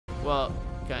Well,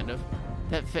 kind of.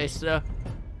 That face, though.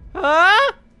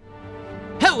 Huh?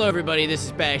 Hello, everybody. This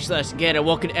is Backslash again, and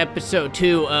welcome to episode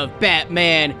 2 of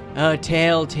Batman, a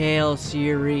Telltale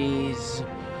series.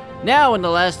 Now, in the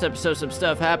last episode, some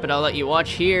stuff happened. I'll let you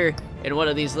watch here in one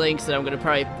of these links that I'm going to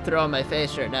probably throw on my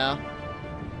face right now.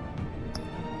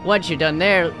 Once you're done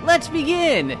there, let's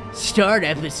begin. Start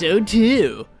episode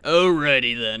 2.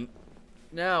 Alrighty, then.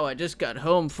 Now, I just got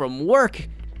home from work.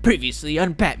 Previously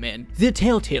on Batman, the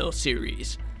Telltale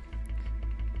series.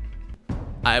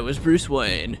 I was Bruce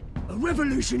Wayne. A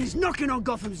revolution is knocking on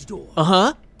Gotham's door.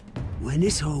 Uh-huh. When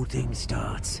this whole thing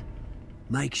starts,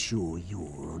 make sure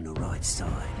you're on the right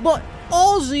side. But,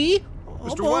 Ozzy!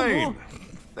 Mr. Wayne,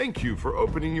 thank you for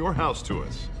opening your house to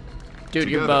us. Dude, Together,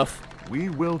 you're buff. We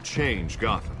will change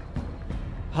Gotham.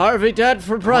 Harvey Dent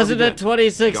for president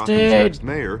 2016. Gotham's next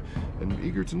mayor, and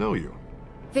eager to know you.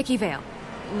 Vicky Vale.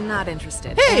 Not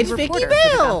interested. Hey, And it's Vicky reporter for the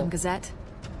Vale! Gotham Gazette.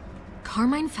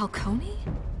 Carmine Falcone?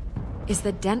 Is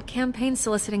the Dent campaign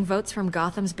soliciting votes from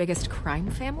Gotham's biggest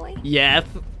crime family? Yep.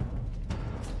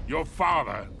 Your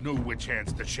father knew which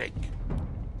hands to shake.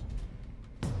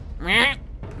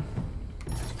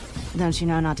 Don't you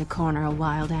know not to corner a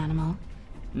wild animal?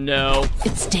 No.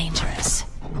 It's dangerous.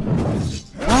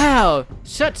 Wow,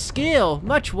 such skill.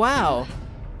 Much wow.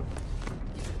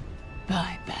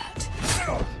 I bet.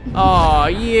 Aw,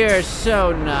 you're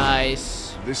so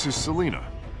nice. This is Selina.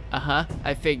 Uh-huh,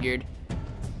 I figured.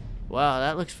 Wow,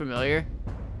 that looks familiar.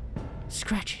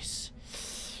 Scratches.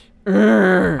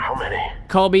 How many?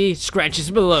 Call me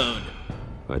Scratches Malone.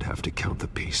 I'd have to count the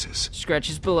pieces.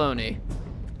 Scratches Baloney.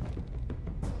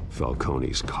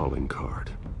 Falcone's calling card.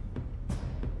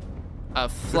 A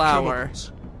flower.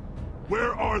 Criminals.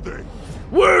 Where are they?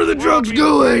 Where are the drugs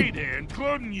going? Here,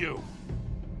 including you.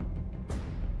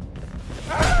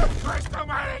 Christ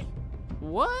almighty!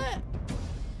 What?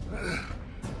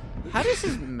 How does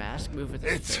his mask move with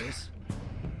his It's- face?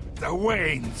 The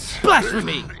Waynes.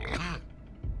 Blasphemy!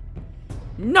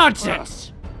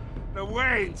 Nonsense! The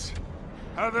Waynes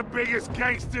are the biggest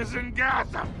gangsters in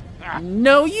Gotham.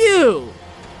 No, you!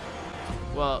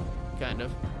 Well, kind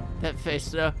of. That face,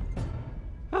 though.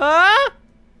 Huh?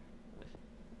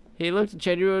 He looked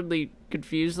genuinely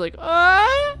confused, like,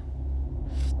 ah?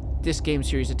 This game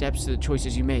series adapts to the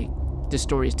choices you make. This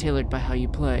story is tailored by how you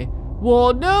play.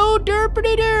 Well, no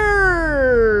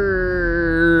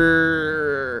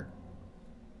derp-a-dur!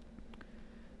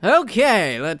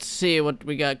 Okay, let's see what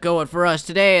we got going for us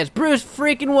today as Bruce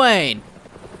freaking Wayne.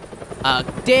 A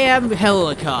damn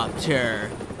helicopter.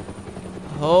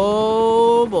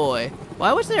 Oh boy.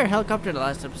 Why was there a helicopter in the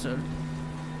last episode?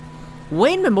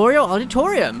 Wayne Memorial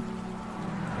Auditorium.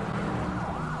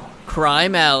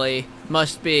 Crime Alley.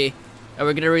 Must be. Are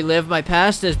we gonna relive my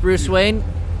past as Bruce Wayne?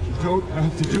 You don't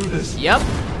have to do this. Yep.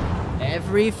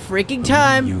 Every freaking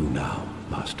time. You now,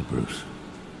 Master Bruce.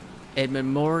 In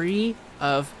memory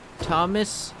of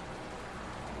Thomas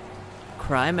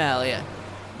Crime Alley.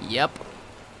 Yep.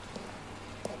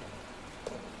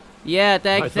 Yeah,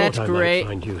 that's great. I might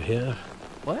find you here.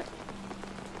 What?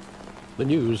 The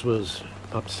news was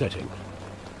upsetting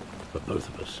for both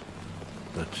of us.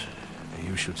 But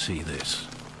you should see this.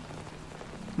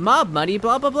 Mob money,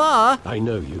 blah blah blah. I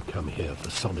know you come here for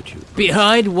solitude.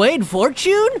 Behind Wayne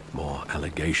Fortune? More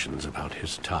allegations about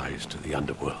his ties to the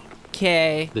underworld.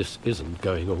 Okay. This isn't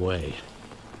going away.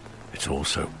 It's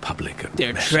also public and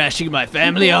They're messy. trashing my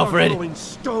family, Alfred. Throwing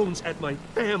stones at my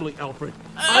family, Alfred.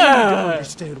 I don't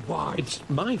understand why. It's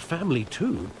my family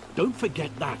too. Don't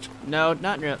forget that. No,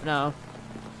 not real. No.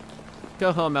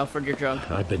 Go home, Alfred. You're drunk.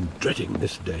 I've been dreading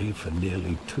this day for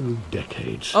nearly 2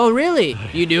 decades. Oh, really?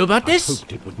 You knew about I this?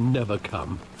 hoped it would never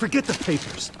come. Forget the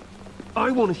papers.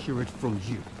 I want to hear it from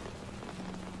you.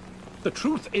 The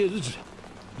truth is,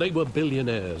 they were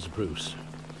billionaires, Bruce.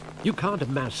 You can't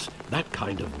amass that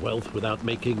kind of wealth without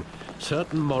making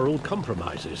certain moral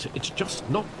compromises. It's just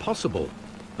not possible.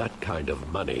 That kind of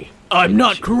money. I'm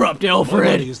not corrupt, My money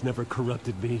Alfred. has never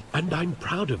corrupted me. And I'm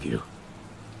proud of you.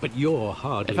 But you're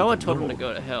hardly If I would the told him to norm.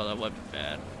 go to hell, that would be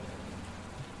bad.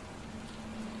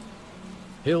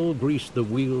 Hill greased the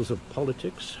wheels of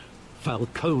politics.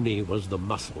 Falcone was the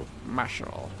muscle.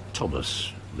 Marshall.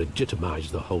 Thomas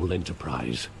legitimized the whole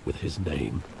enterprise with his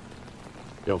name.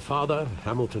 Your father,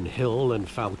 Hamilton Hill, and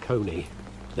Falcone,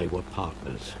 they were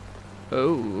partners.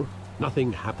 Oh.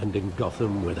 Nothing happened in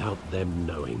Gotham without them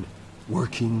knowing.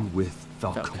 Working with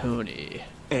Falcone. Falcone.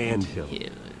 And Hill. Hill.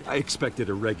 I expected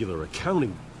a regular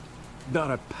accounting, not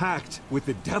a pact with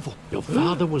the devil. Your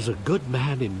father was a good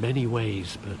man in many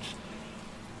ways, but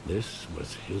this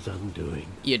was his undoing.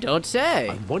 You don't say.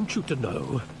 I want you to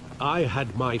know, I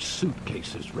had my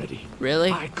suitcases ready.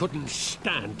 Really? I couldn't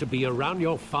stand to be around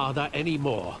your father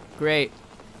anymore. Great.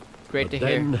 Great But to hear.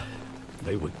 then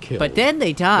they were killed. But then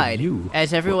they died, And you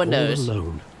as everyone were all knows.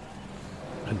 alone.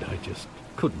 And I just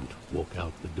couldn't walk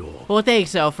out the door. Well,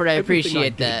 thanks, Alfred. I Everything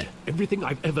appreciate did, that. Everything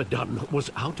I've ever done was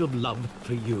out of love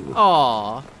for you.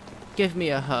 Aw. Give me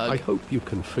a hug. I hope you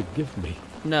can forgive me.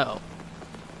 No.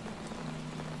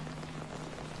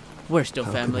 We're still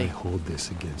How family. can I hold this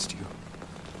against you?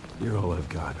 You're all I've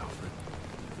got, Alfred.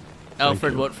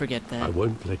 Alfred you. won't forget I that.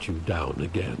 won't let you down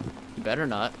again. You better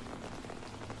not.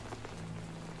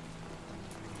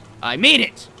 I mean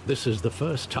it! This is the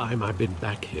first time I've been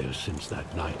back here since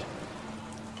that night.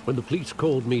 When the police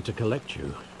called me to collect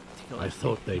you, I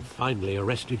thought they'd finally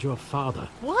arrested your father.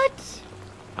 What?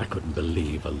 I couldn't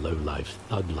believe a low-life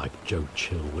thug like Joe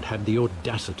Chill would have the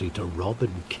audacity to rob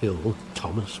and kill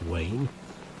Thomas Wayne.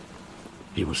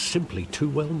 He was simply too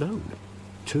well known.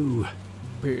 Too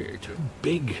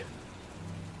big.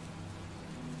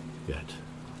 Yet,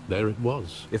 there it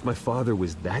was. If my father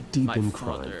was that deep My in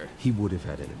father. crime, he would have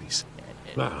had enemies.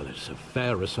 Well, it's a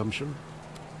fair assumption.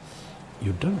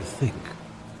 You don't think.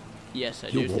 Yes, I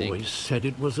You do think. always said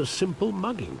it was a simple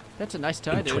mugging. That's a nice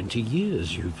tie, In dude. 20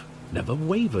 years, you've never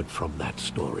wavered from that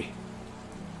story.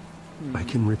 I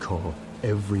can recall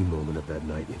every moment of that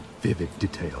night in vivid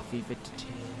detail. Vivid detail.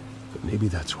 But maybe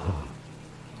that's wrong.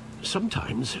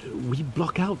 Sometimes we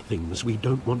block out things we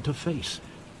don't want to face.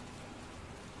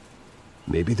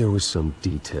 Maybe there was some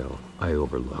detail I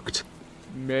overlooked.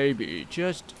 Maybe,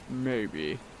 just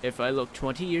maybe, if I look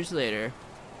 20 years later.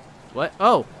 What?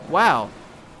 Oh, wow.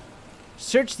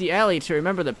 Search the alley to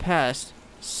remember the past.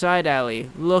 Side alley.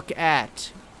 Look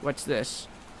at. What's this?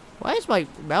 Why is my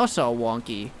mouse all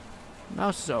wonky?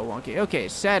 Mouse is all wonky. Okay,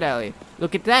 side alley.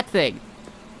 Look at that thing.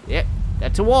 Yep,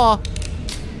 that's a wall.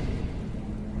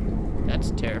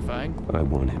 That's terrifying. I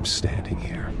want him standing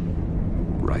here.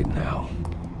 Right now.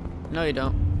 No, you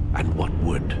don't. And what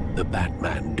would the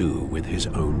Batman do with his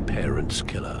own parents'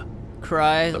 killer?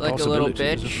 Cry The like a little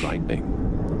possibilities are bitch. frightening.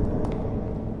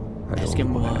 I Ask only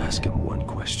him want to why. ask him one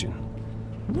question.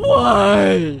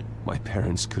 Why? My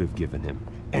parents could have given him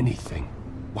anything.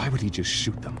 Why would he just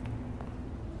shoot them?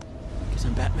 Because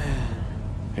I'm Batman.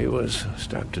 He was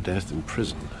stabbed to death in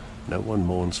prison. No one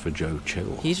mourns for Joe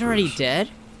Chill. He's already Bruce. dead?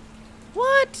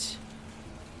 What?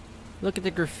 Look at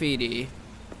the graffiti.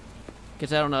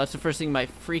 Because I don't know, that's the first thing my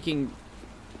freaking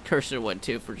cursor went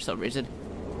to for some reason.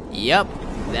 Yep,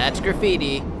 that's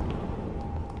graffiti.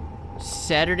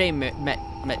 Saturday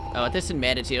oh, this in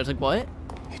Manatee. I was like, what?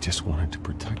 He just wanted to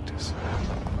protect us.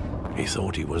 He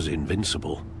thought he was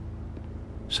invincible.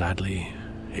 Sadly,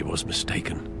 he was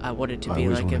mistaken. I wanted to I be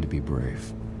always like wanted him. to be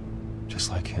brave.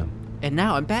 Just like him. And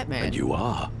now I'm Batman. And you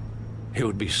are. He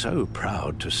would be so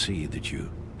proud to see that you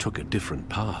took a different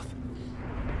path.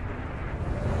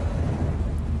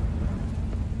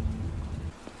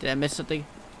 Did I miss something?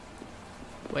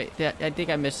 Wait, I think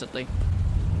I missed something.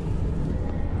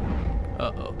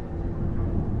 Uh-oh.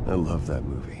 I love that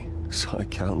movie. Saw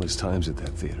it countless times at that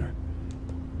theater.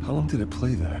 How long did it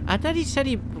play there? I thought he said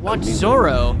he watched Only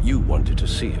Zorro. when you wanted to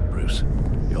see it, Bruce.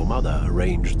 Your mother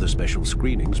arranged the special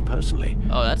screenings personally.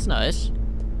 Oh, that's nice.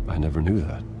 I never knew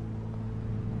that.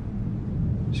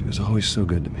 She was always so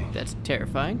good to me. That's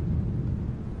terrifying.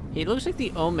 He looks like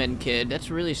the Omen kid. That's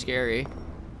really scary.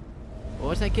 What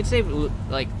was that kid's name?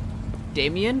 Like,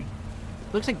 Damien?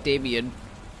 Looks like Damien.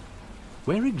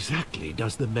 Where exactly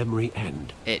does the memory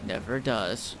end? It never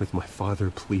does. With my father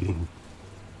pleading,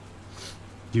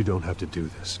 you don't have to do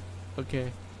this.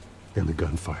 Okay. And the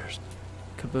gun fires.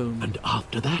 Kaboom. And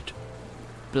after that,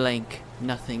 Blank.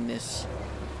 Nothingness.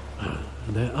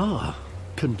 there are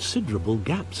considerable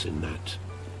gaps in that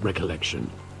recollection.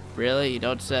 Really? You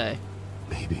don't say.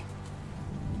 Maybe.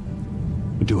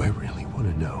 Do I really want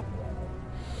to know?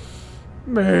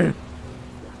 Man.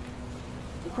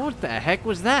 What the heck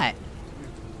was that?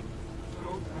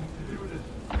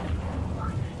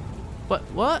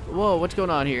 What? Whoa, what's going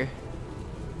on here?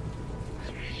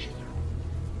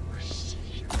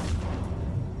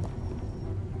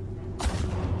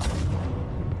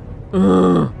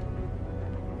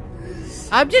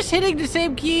 I'm just hitting the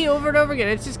same key over and over again.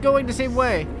 It's just going the same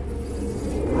way.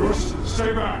 Bruce,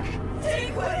 stay back.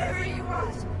 Take whatever you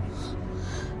want.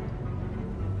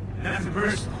 Nothing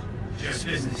personal, just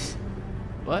business.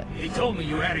 What? He told me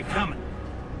you had it coming.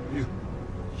 You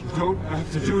don't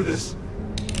have to do this.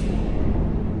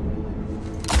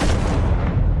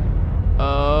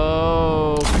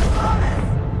 Oh.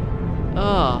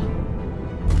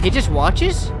 Oh. He just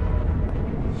watches?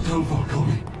 Don't walk on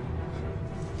me.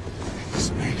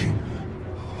 He's making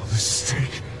a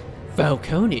mistake.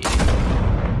 Falcone.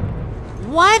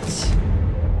 What?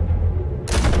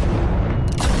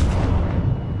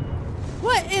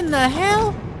 What in the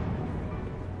hell?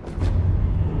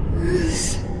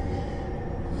 Bruce.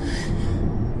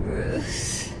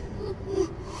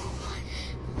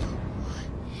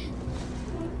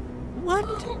 What?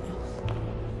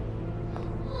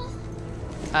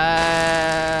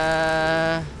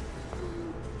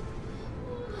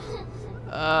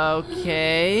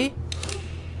 Okay.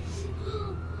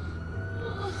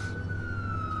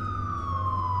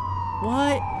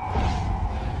 What?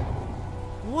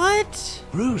 What?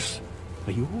 Bruce,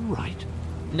 are you all right?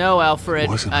 No, Alfred.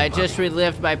 Wasn't I my just money.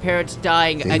 relived my parents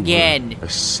dying They again. were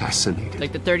assassinated.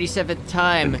 Like the 37th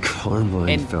time And Carmine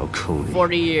in Falcone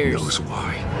 40 years. knows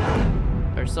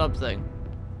why. Or something.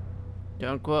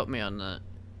 Don't quote me on that.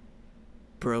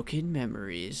 Broken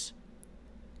memories.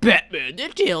 Batman, the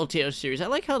Telltale series. I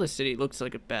like how the city looks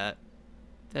like a bat.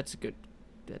 That's good.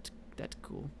 That's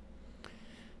cool.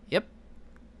 Yep.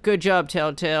 Good job,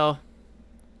 Telltale.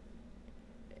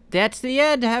 That's the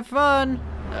end. Have fun.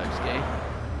 No, I'm just kidding.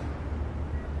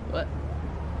 What?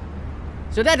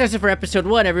 So that does it for episode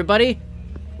 1, everybody.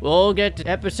 We'll get to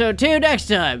episode 2 next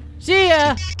time. See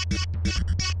ya!